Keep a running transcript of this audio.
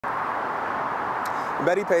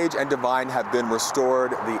Bettie Page and Divine have been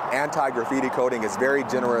restored. The anti-graffiti coating is very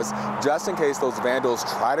generous, just in case those vandals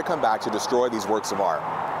try to come back to destroy these works of art.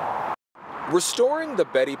 Restoring the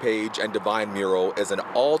Bettie Page and Divine mural is an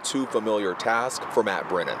all too familiar task for Matt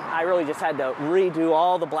Brennan. I really just had to redo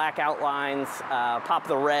all the black outlines, pop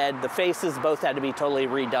the red, the faces both had to be totally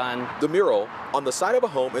redone. The mural on the side of a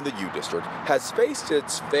home in the U District has faced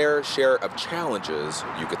its fair share of challenges,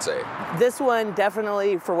 you could say. This one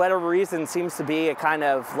definitely, for whatever reason, seems to be a kind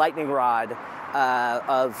of lightning rod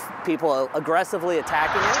of people aggressively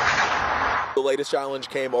attacking it. The latest challenge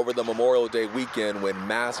came over the Memorial Day weekend when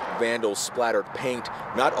masked vandals splattered paint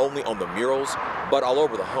not only on the murals, but all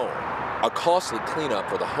over the home. A costly cleanup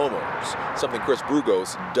for the homeowners, something Chris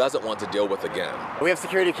Brugos doesn't want to deal with again. We have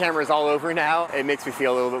security cameras all over now. It makes me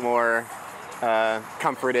feel a little bit more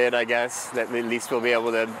comforted, I guess, that at least we'll be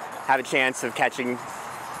able to have a chance of catching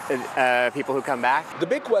people who come back. The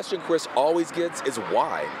big question Chris always gets is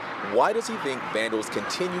why? Why does he think vandals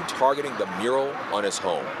continue targeting the mural on his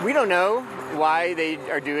home? We don't know why they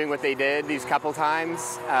are doing what they did these couple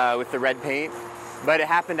times with the red paint, but it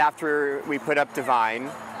happened after we put up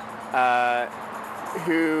Divine,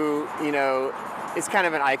 who, you know, is kind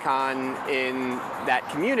of an icon in that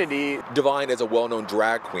community. Divine is a well-known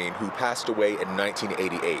drag queen who passed away in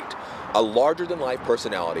 1988. A larger-than-life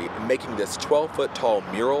personality making this 12-foot-tall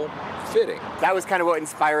mural fitting. That was kind of what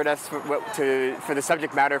inspired us for the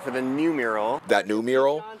subject matter for the new mural. That new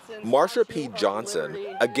mural? Marsha P. Johnson,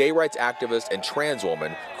 a gay rights activist and trans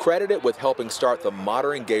woman, credited with helping start the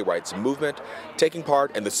modern gay rights movement, taking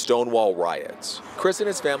part in the Stonewall riots. Chris and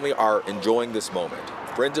his family are enjoying this moment.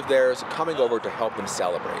 Friends of theirs coming over to help them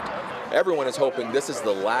celebrate. Everyone is hoping this is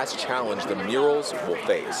the last challenge the murals will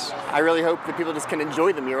face. I really hope that people just can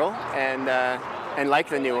enjoy the mural and like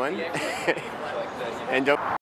the new one and don't